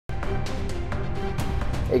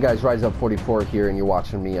Hey guys, RiseUp44 here, and you're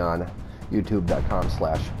watching me on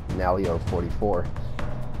youtube.com/Nalio44.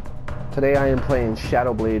 Today I am playing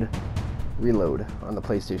Shadowblade Reload on the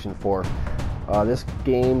PlayStation 4. This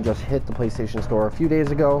game just hit the PlayStation Store a few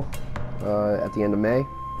days ago, at the end of May,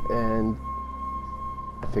 and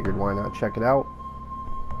I figured why not check it out,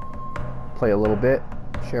 play a little bit,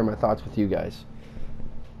 share my thoughts with you guys.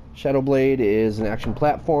 Shadowblade is an action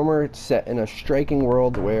platformer. It's set in a striking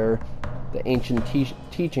world where the ancient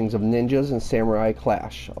teachings of ninjas and samurai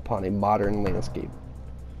clash upon a modern landscape.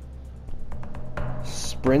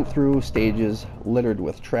 Sprint through stages littered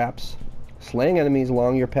with traps, slaying enemies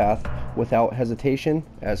along your path without hesitation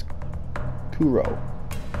as Kuro,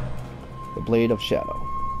 the Blade of Shadow.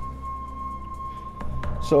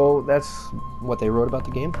 So that's what they wrote about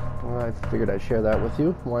the game. I figured I'd share that with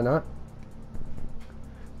you. Why not?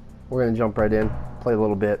 We're going to jump right in, play a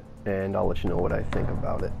little bit, and I'll let you know what I think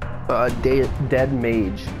about it. Dead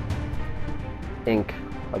Mage Inc.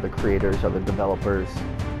 are the creators, are the developers.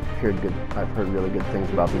 I've heard really good things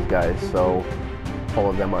about these guys, so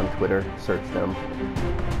follow them on Twitter, search them,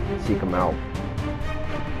 seek them out,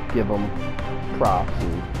 give them props,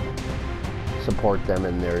 and support them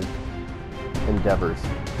in their endeavors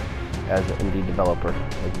as an indie developer,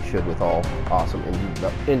 as you should with all awesome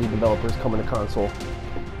indie developers coming to console.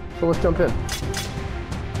 So let's jump in.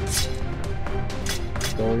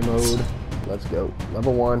 Story mode, let's go.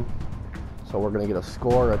 Level 1. So we're going to get a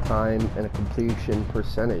score, a time, and a completion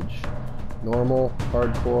percentage. Normal,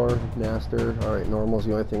 hardcore, master. Alright, normal is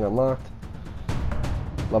the only thing unlocked.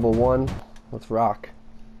 Level 1, let's rock.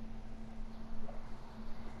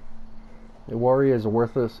 A warrior is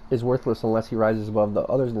worthless unless he rises above the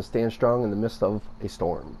others and stands strong in the midst of a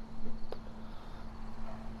storm.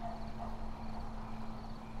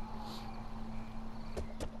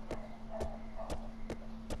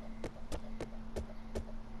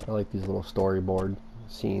 I like these little storyboard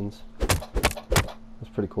scenes. That's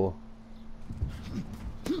pretty cool.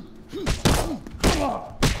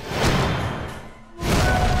 Oh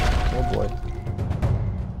boy.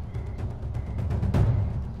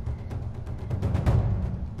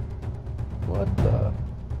 What the?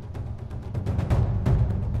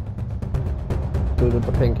 Dude with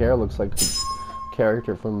the pink hair looks like a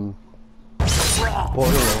character from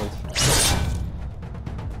Borderlands.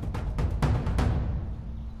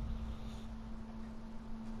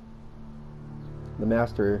 The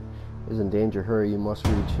master is in danger. Hurry, you must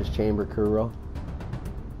reach his chamber, Kuro.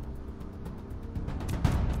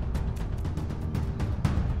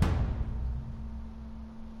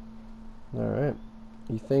 Alright.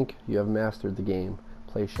 You think you have mastered the game.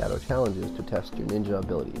 Play shadow challenges to test your ninja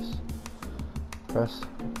abilities. Press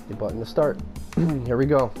the button to start. Here we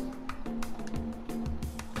go.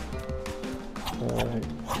 Alright.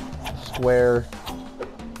 Square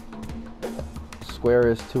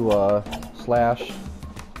is to slash.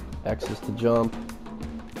 X is to jump.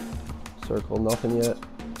 Circle, nothing yet.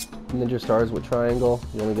 Ninja stars with triangle.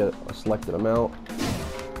 You only get a selected amount.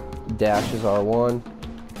 Dash is R1.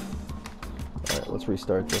 Alright, let's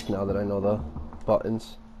restart this now that I know the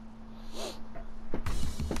buttons.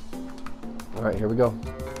 Alright, here we go.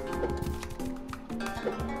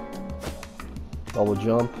 Double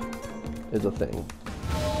jump is a thing.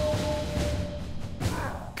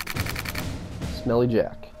 Smelly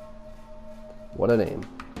Jack. What a name.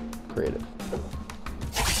 Creative.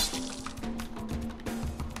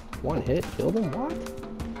 One hit killed him? What?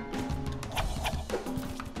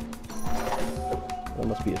 That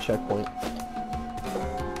must be a checkpoint.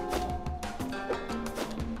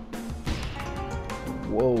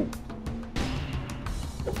 Whoa.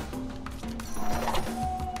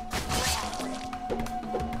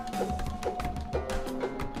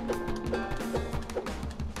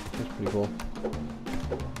 That's pretty cool.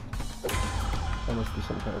 That must be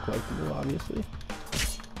some kind of collectible, obviously.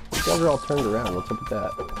 These guys are all turned around. What's up with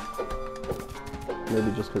that?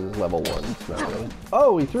 Maybe just because it's level 1. It's not really.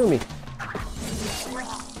 Oh, he threw me!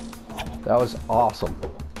 That was awesome.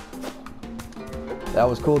 That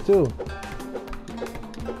was cool too.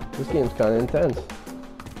 This game's kind of intense.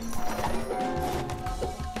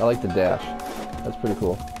 I like the dash. That's pretty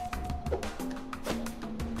cool.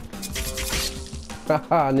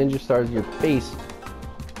 Haha, ninja stars your face.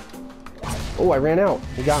 Oh, I ran out.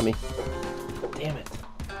 He got me. Damn it.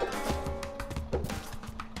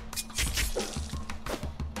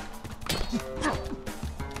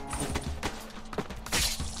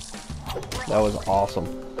 That was awesome.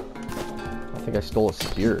 I think I stole a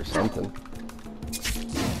spear or something.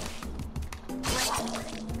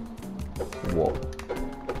 Whoa.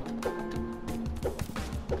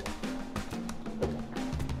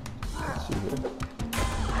 Let's see here.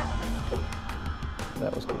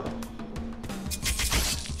 That was cool.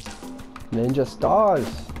 Ninja stars.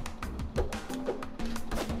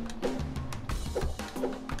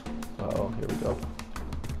 Uh-oh, here we go.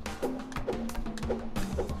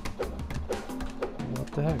 What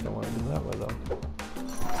the heck? I want to do that way though.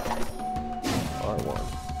 R1.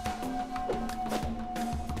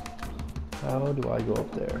 How do I go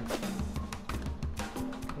up there?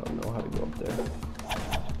 I don't know how to go up there.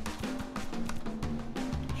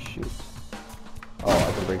 Shoot. Oh,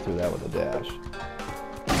 I can break through that with a dash.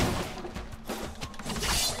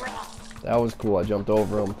 That was cool. I jumped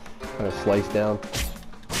over him, kind of sliced down.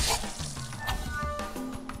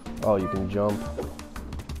 Oh, you can jump.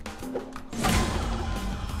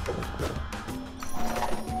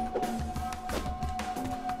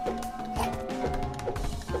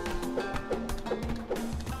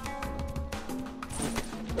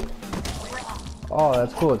 That's cool. Oh,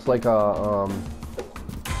 that's cool. It's like a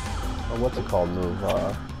what's it called move?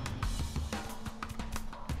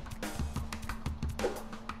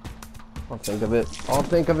 I'll think of it. I'll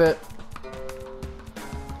think of it.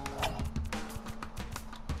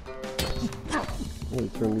 Oh, he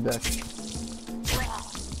threw me back.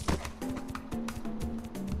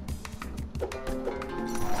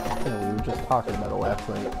 Yeah, we were just talking about it last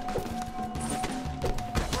night.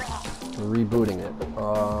 We're rebooting it.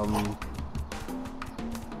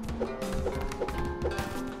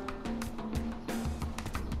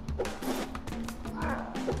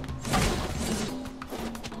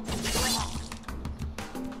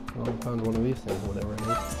 I found one of these things, whatever it is.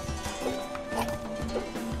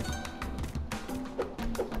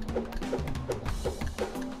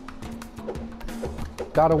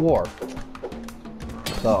 God of War.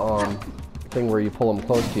 The thing where you pull them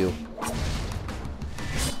close to you.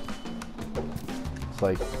 It's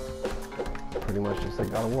like pretty much just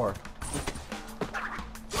like God of War.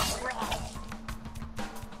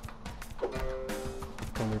 I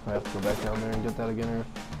wonder if I have to go back down there and get that again, or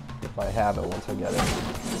if I have it once I get it.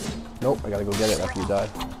 Nope, I gotta go get it after you die.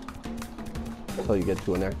 Until you get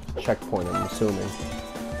to a next checkpoint, I'm assuming.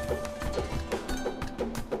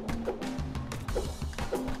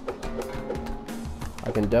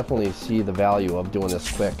 I can definitely see the value of doing this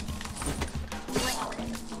quick.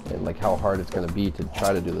 And like how hard it's gonna be to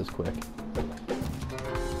try to do this quick.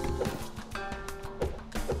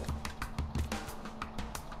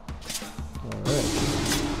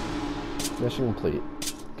 Alright. Mission complete.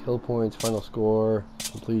 Kill points, final score,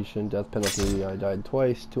 completion, death penalty. I died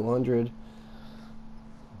twice, 200.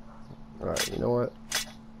 Alright, you know what?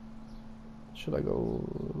 Should I go?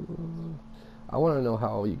 I want to know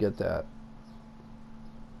how you get that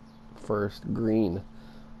first green.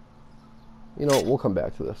 You know, we'll come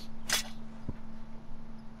back to this.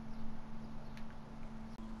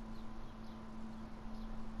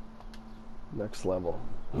 Next level.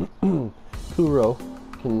 Kuro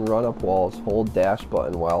can run up walls, hold dash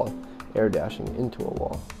button while air dashing into a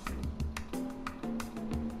wall.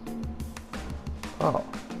 Oh,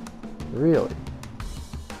 really?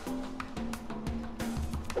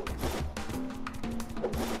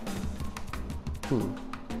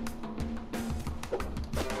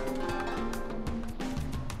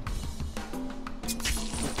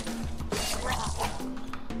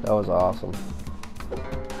 That was awesome.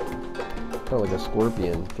 Kind of like a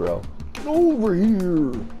scorpion throw. Over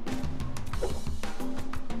here!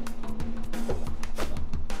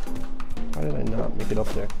 How did I not make it up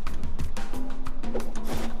there?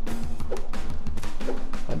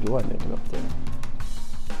 How do I make it up there?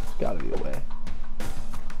 There's gotta be a way.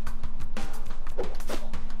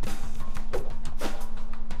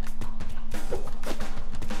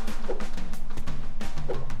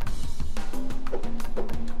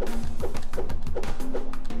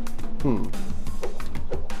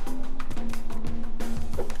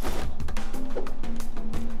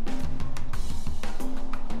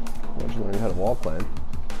 Learning how to wall climb.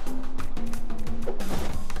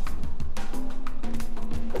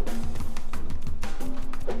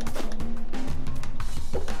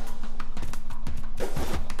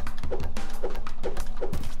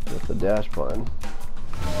 With the dash button.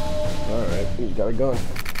 Alright, he's got a gun.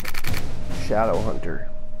 Shadow Hunter.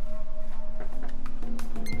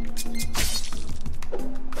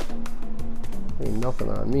 Ain't nothing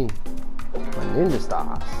on me. My ninja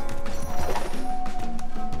stars.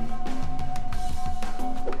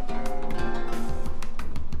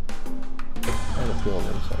 Feeling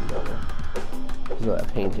there was something down there. Because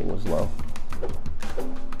that painting was low.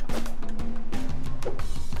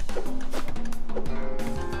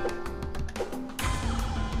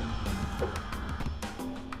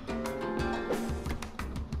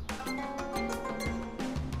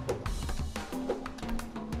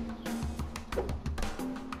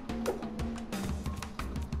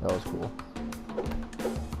 That was cool.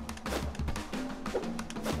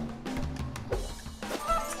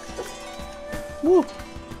 Woo!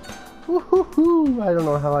 Woo-hoo-hoo! I don't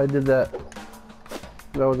know how I did that.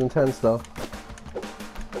 That was intense though.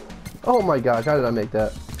 Oh my gosh, how did I make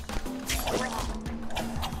that?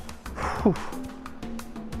 Whew.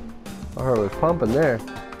 My heart was pumping there.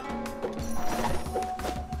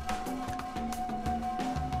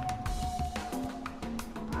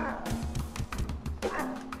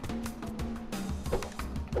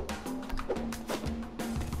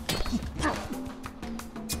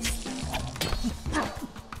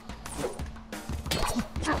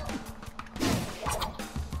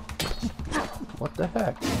 What the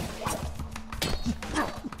heck?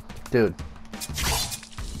 Dude.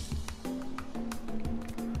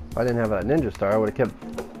 If I didn't have that ninja star, I would have kept...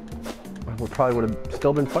 I probably would have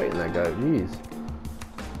still been fighting that guy. Jeez.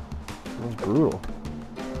 That was brutal.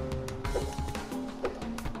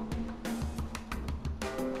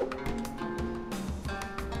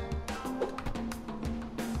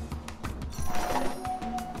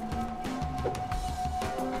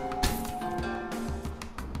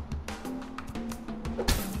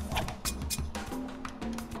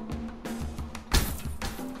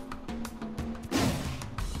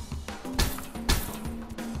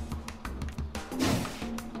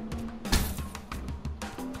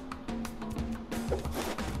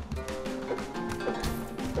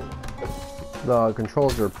 The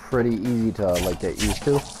controls are pretty easy to like get used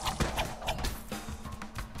to,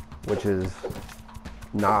 which is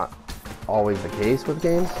not always the case with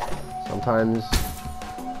games. Sometimes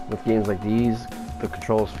with games like these, the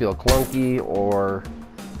controls feel clunky or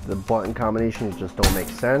the button combinations just don't make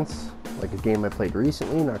sense. Like a game I played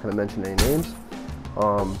recently, not going to mention any names,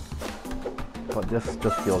 but this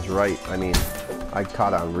just feels right. I mean, I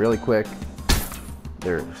caught on really quick.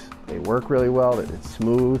 They work really well. It's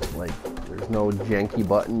smooth. Like, there's no janky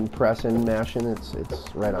button pressing, mashing. It's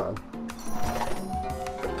right on.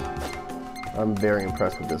 I'm very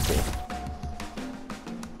impressed with this game.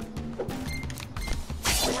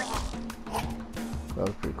 That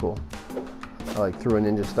was pretty cool. I like threw a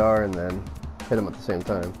ninja star and then hit him at the same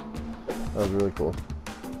time. That was really cool.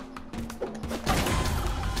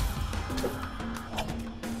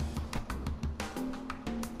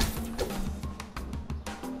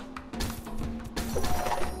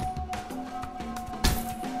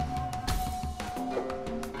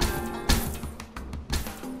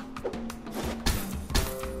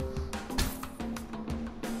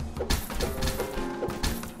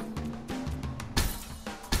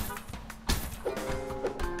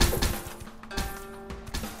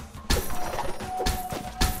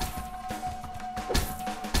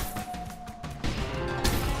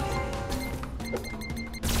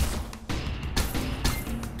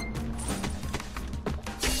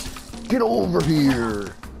 Get over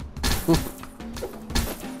here!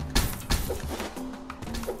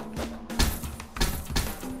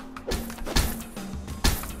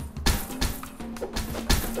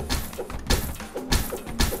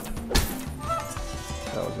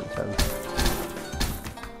 That was intense.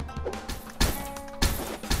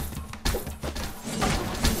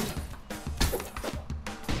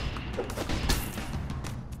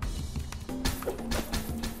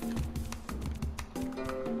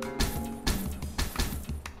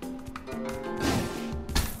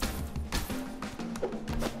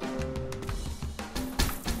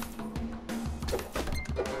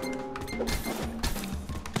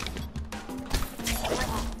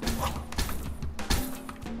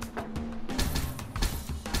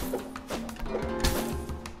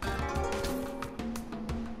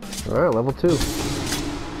 Alright, level 2.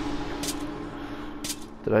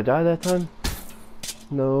 Did I die that time?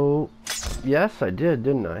 No. Yes, I did,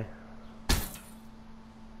 didn't I?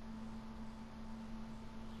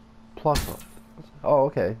 Plus. Oh,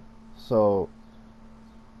 okay. So.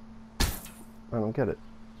 I don't get it.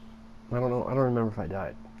 I don't know. I don't remember if I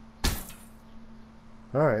died.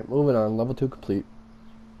 Alright, moving on. Level 2 complete.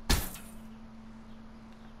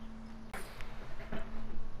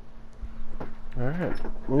 Alright,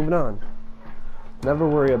 moving on. Never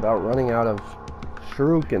worry about running out of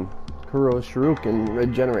Kuro's Shuriken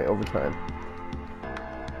regenerate over time.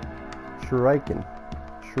 Shuriken.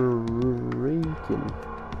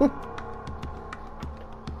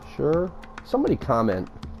 Sure. Somebody comment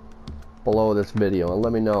below this video and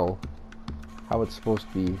let me know how it's supposed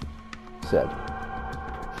to be said.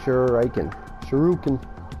 Shuriken.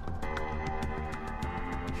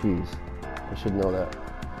 Jeez, I should know that.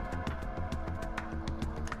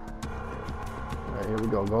 Alright, here we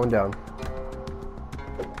go, going down.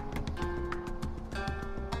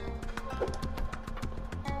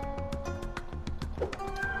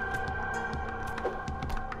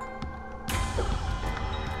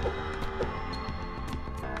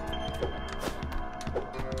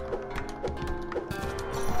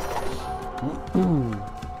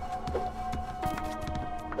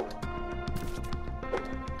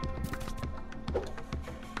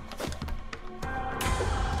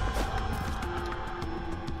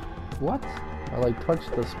 What? I like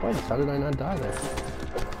touched the spikes. How did I not die there?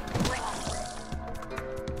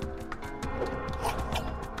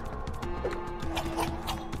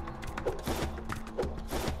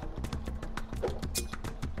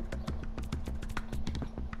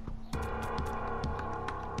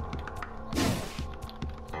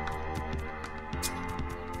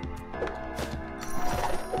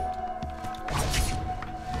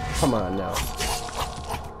 Come on now.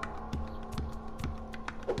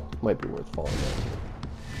 Might be worth falling down.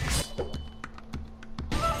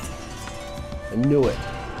 I knew it.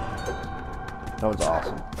 That was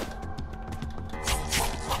awesome.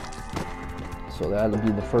 So that'll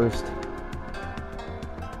be the first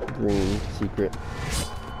green secret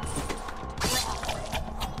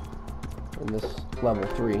in this level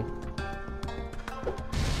 3.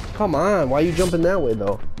 Come on, why are you jumping that way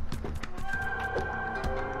though?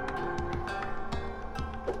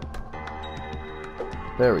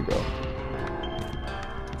 There we go.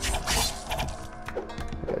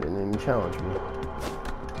 That didn't even challenge me.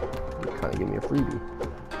 You kind of give me a freebie.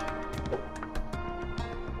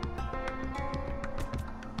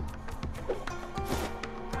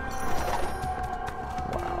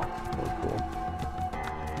 Wow, that was cool.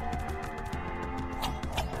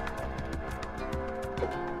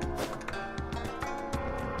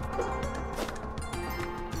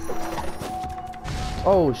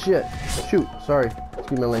 Oh shit! Shoot! Sorry.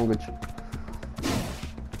 Excuse my language.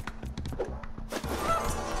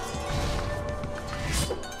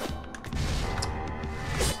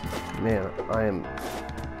 Man,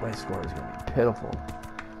 my score is gonna be pitiful.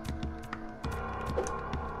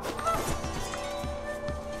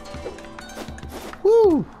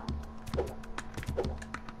 Woo!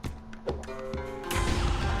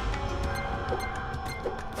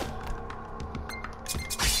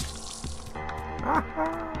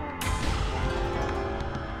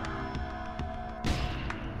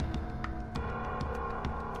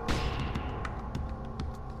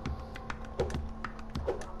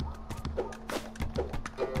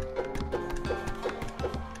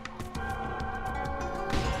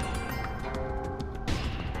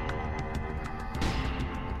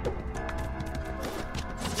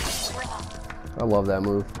 I love that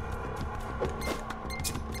move.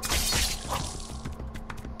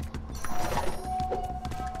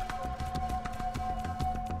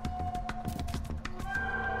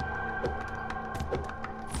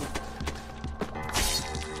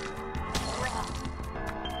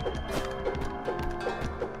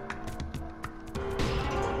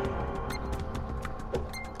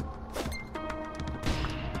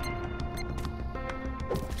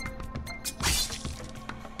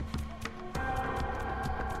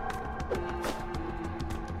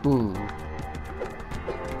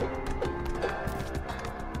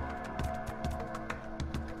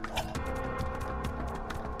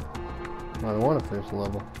 I don't want to finish the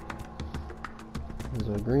level. There's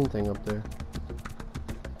a green thing up there.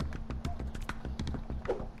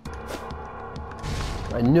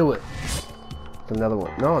 I knew it. It's another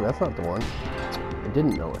one. No, that's not the one. I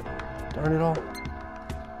didn't know it. Darn it all.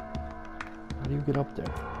 How do you get up there?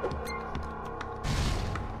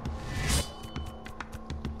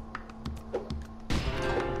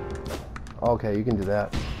 Okay, you can do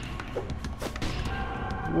that.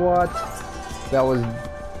 What? That was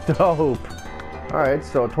dope. Alright,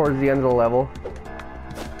 so towards the end of the level,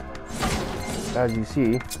 as you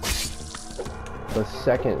see, the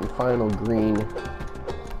second and final green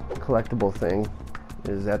collectible thing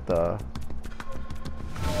is at the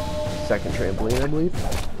second trampoline, I believe. Oh,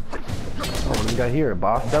 what do we got here? A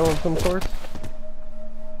boss battle of some sort?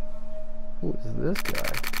 Who is this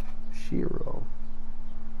guy? Shiro.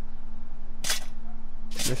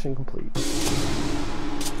 Mission complete.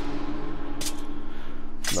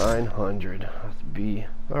 900. That's B.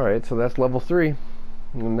 Alright, so that's level 3.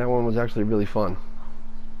 And that one was actually really fun.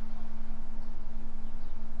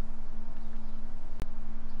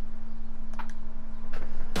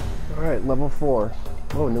 Alright, level 4.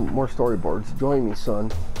 Oh, no more storyboards. Join me, son.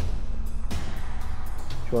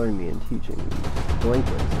 Join me in teaching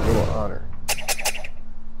delinquents a little honor.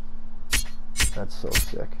 That's so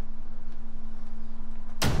sick.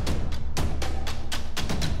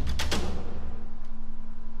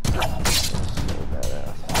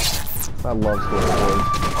 I love storyboards.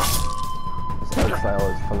 This art style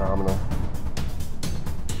is phenomenal.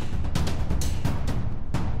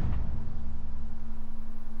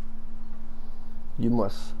 You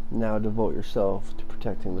must now devote yourself to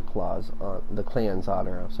protecting the clan's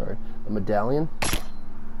honor. I'm sorry. A medallion?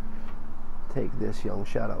 Take this, young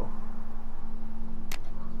shadow.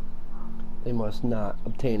 They must not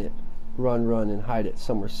obtain it Run, run, and hide it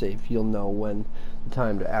somewhere safe. You'll know when the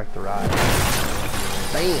time to act arrives.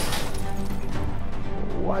 Bam!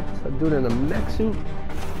 What? A dude in a mech suit?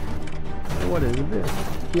 What is this?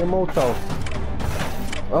 Kiyamoto.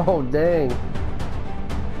 Oh, dang.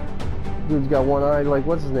 Dude's got one eye. Like,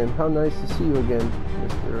 what's his name? How nice to see you again,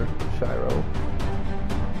 Mr. Shiro.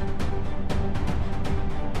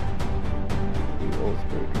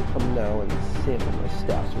 Come now and sample my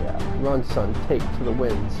staff's wrath. Run, son, take to the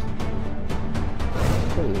winds.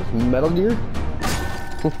 What is this, Metal Gear?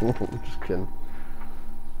 Just kidding.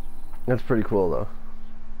 That's pretty cool, though.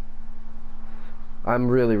 I'm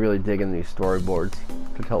really, really digging these storyboards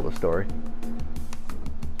to tell the story.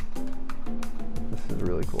 This is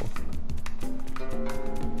really cool.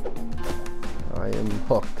 I am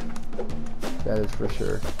hooked. That is for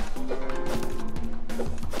sure.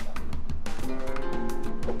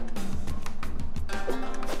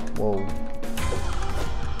 Whoa.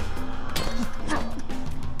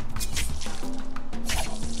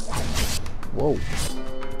 Whoa.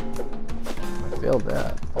 I failed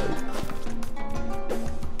that fight.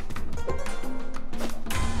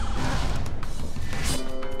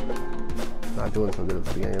 Not doing so good at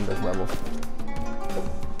the beginning of this level.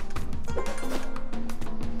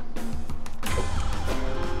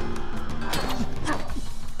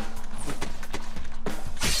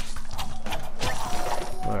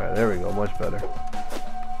 Alright, there we go, much better.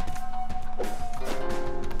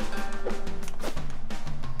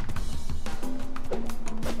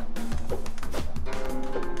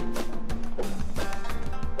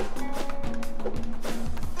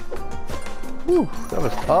 Whew, that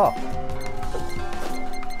was tough.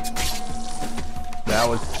 That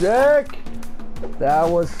was sick. That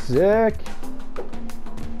was sick.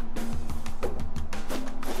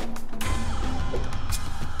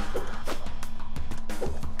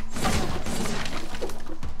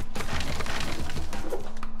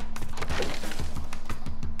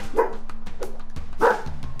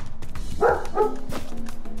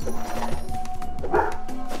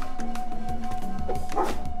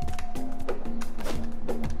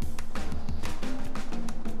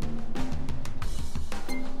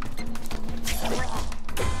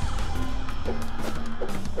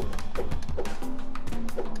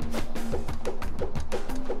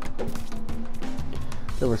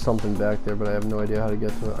 There was something back there, but I have no idea how to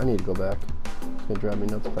get to it. I need to go back. It's gonna drive me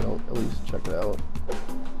nuts if I don't at least check it out.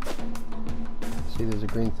 See, there's a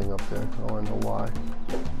green thing up there. I wanna know why.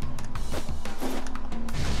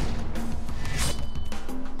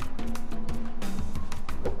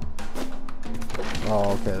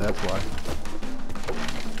 Oh, okay, that's why.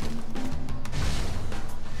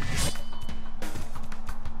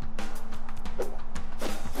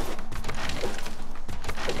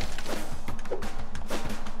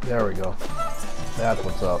 There we go. That's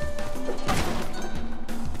what's up.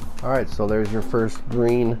 Alright, so there's your first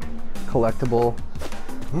green collectible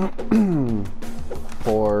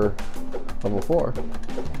for level 4.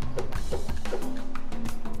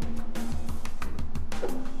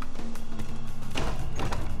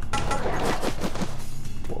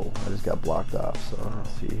 Whoa, I just got blocked off, so let's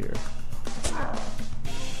see here.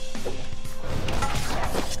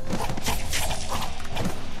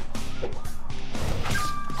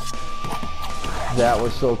 That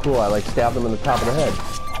was so cool. I like stabbed him in the top of the head.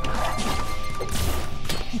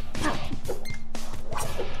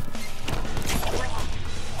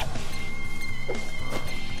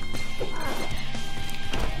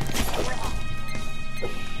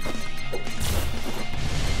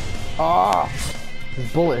 Ah!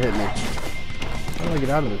 This bullet hit me. How do I get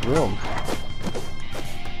out of this room?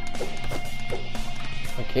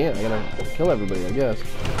 I can't. I gotta kill everybody, I guess.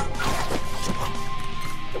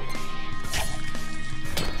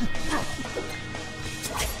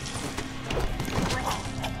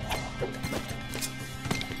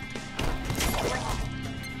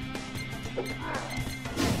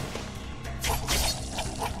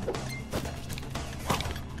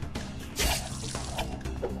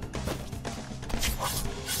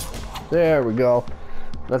 There we go.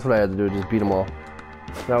 That's what I had to do, just beat them all.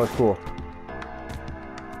 That was cool.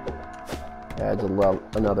 Adds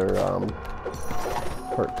another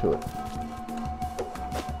part to it.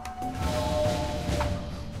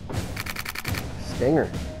 Stinger.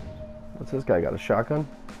 What's this guy got? A shotgun?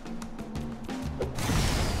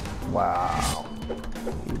 Wow.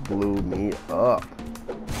 You blew me up.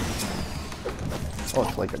 Oh,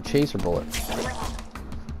 it's like a chaser bullet.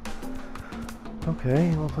 Okay,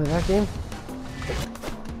 you wanna play that game?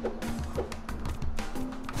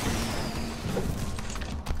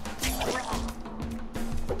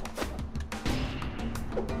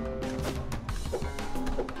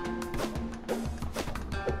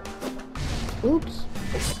 Oops.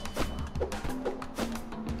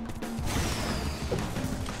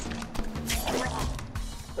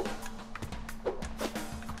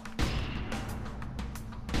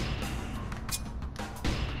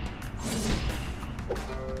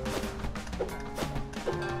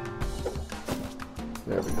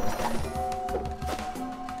 There we go.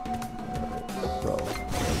 Alright, so.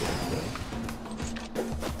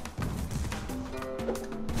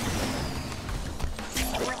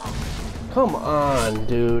 Come on,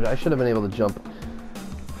 dude. I should have been able to jump.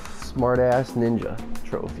 Smartass Ninja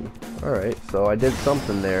trophy. Alright, so I did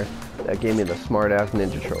something there that gave me the Smartass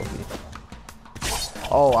Ninja trophy.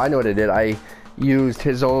 Oh, I know what I did. I used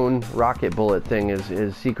his own rocket bullet thing,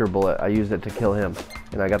 his seeker bullet. I used it to kill him,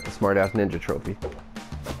 and I got the Smartass Ninja trophy.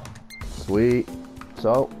 Sweet.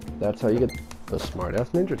 So, that's how you get the Smartass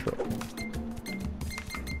Ninja trophy.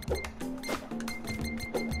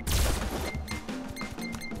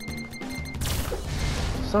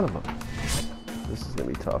 Son of a... This is gonna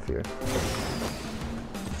be tough here.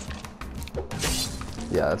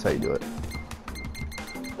 Yeah, that's how you do it.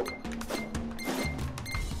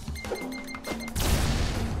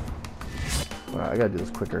 Alright, I gotta do this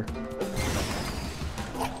quicker.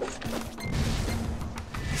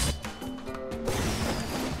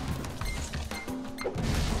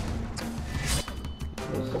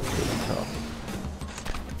 This is gonna be tough.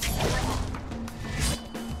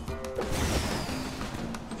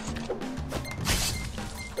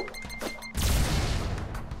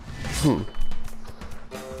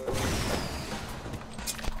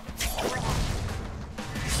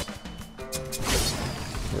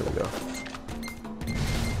 There we go.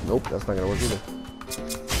 Nope, that's not gonna work either.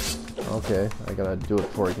 Okay, I gotta do it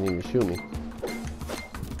before he can even shoot me.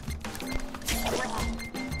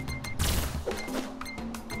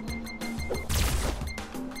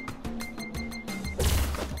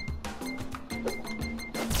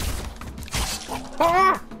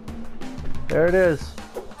 Ah! There it is.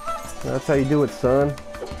 That's how you do it, son.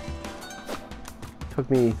 Took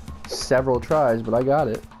me several tries, but I got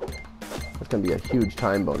it. That's gonna be a huge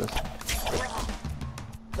time bonus.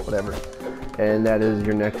 Whatever. And that is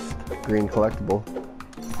your next green collectible.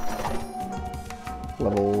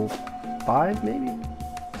 Level 5, maybe?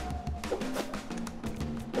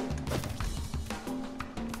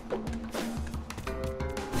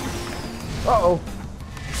 Uh-oh.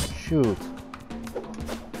 Shoot.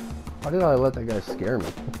 Why did I let that guy scare me?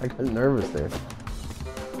 I got nervous there.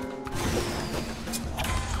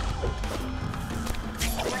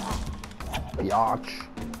 Biatch.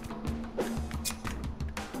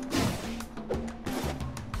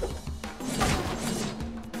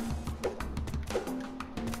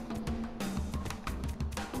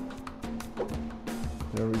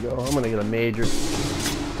 There we go. I'm gonna get a major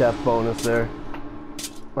death bonus there.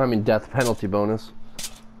 I mean death penalty bonus.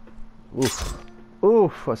 Oof.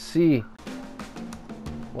 Oof, a C.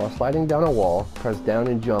 While sliding down a wall, press down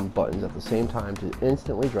and jump buttons at the same time to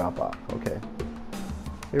instantly drop off. Okay.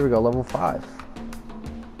 Here we go, level 5.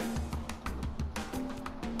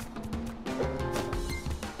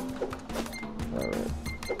 Alright.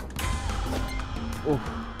 Oof.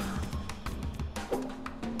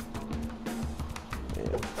 Man.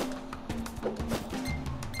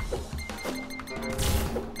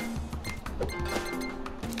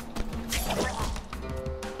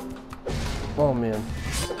 Oh man.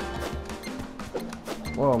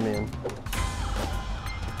 Oh man.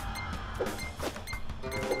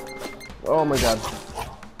 Oh my god.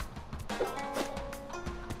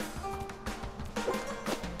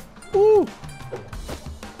 Woo!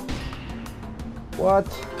 What?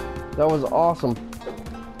 That was awesome.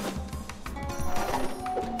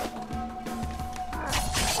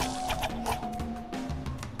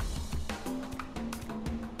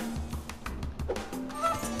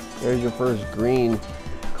 There's your first green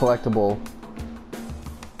collectible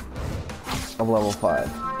of level 5.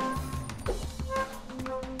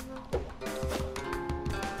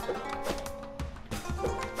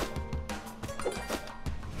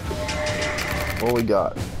 What we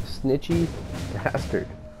got? Snitchy Bastard.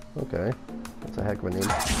 Okay, that's a heck of a name.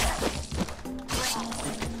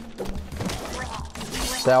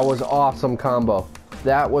 That was awesome combo.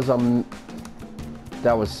 That was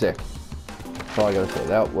sick. That's all I gotta say.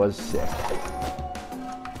 That was sick.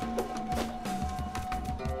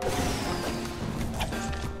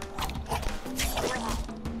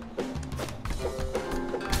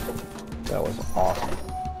 That was awesome.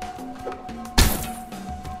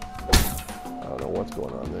 I don't know what's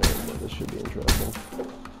going on there, but this should be interesting.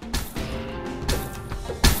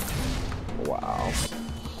 Wow.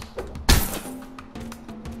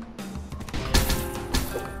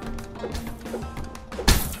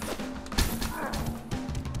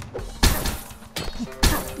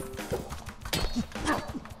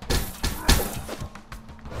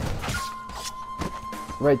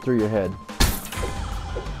 Right through your head.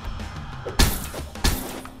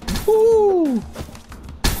 Woo!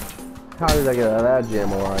 How did I get out of that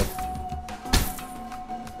jam alive?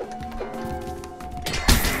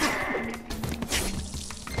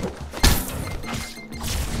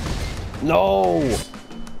 No!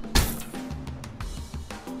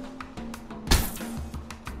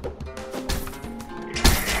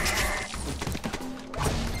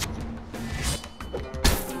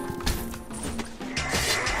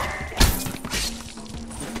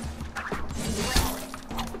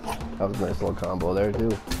 That was a nice little combo there too.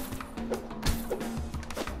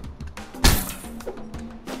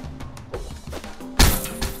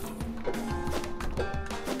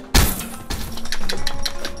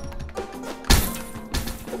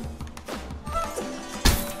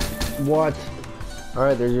 What?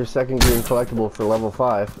 Alright, there's your second green collectible for level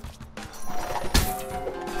 5.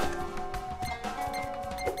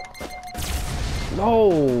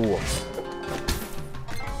 No!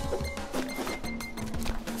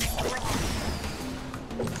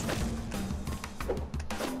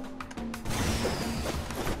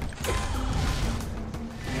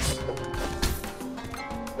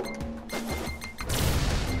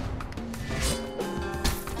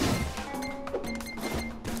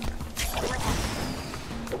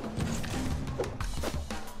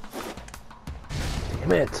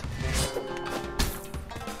 Damn it.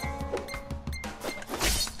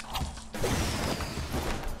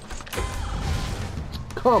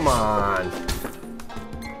 Come on.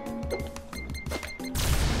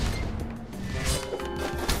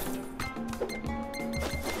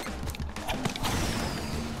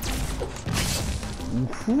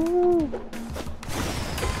 Woo.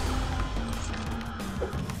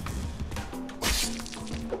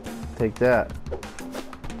 Take that.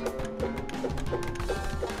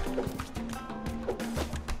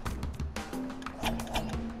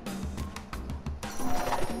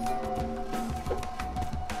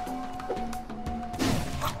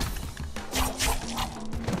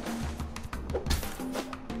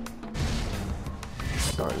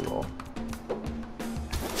 Darn roll.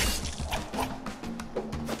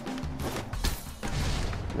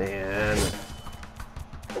 Man.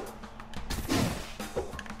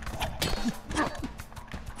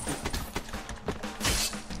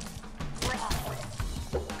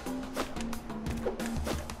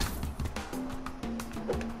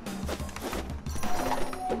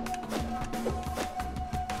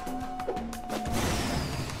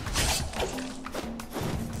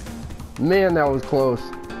 Man, that was close.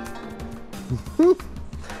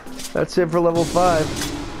 That's it for level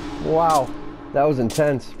 5. Wow, that was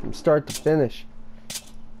intense from start to finish.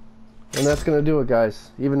 And that's gonna do it,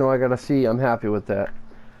 guys. Even though I got a C, I'm happy with that.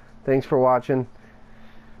 Thanks for watching.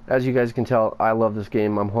 As you guys can tell, I love this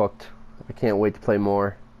game. I'm hooked. I can't wait to play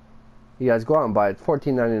more. You guys go out and buy it.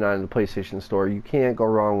 $14.99 in the PlayStation Store. You can't go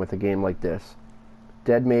wrong with a game like this.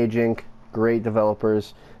 Dead Mage Inc. Great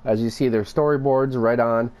developers. As you see, their storyboards right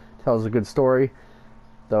on. Tells a good story.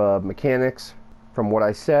 The mechanics, from what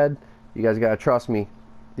I said, you guys gotta trust me.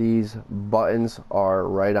 These buttons are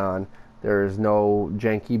right on. There is no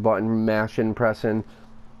janky button mashing, pressing.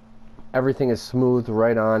 Everything is smooth,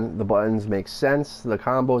 right on. The buttons make sense. The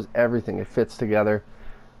combos, everything, it fits together.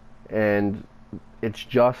 And it's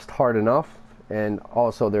just hard enough. And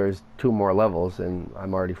also there's 2 more levels, and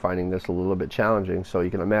I'm already finding this a little bit challenging. So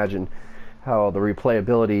you can imagine how the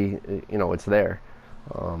replayability, you know, it's there.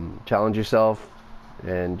 Challenge yourself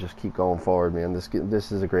and just keep going forward, man.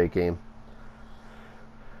 This is a great game.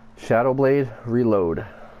 Shadowblade Reload.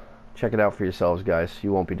 Check it out for yourselves, guys.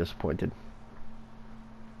 You won't be disappointed.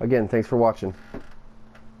 Again, thanks for watching.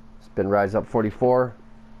 It's been RiseUp44,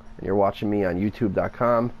 and you're watching me on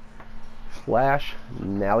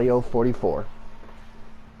youtube.com/Nalio44.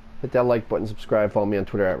 Hit that like button, subscribe, follow me on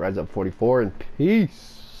Twitter at RiseUp44, and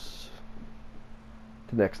peace.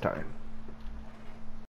 Till next time.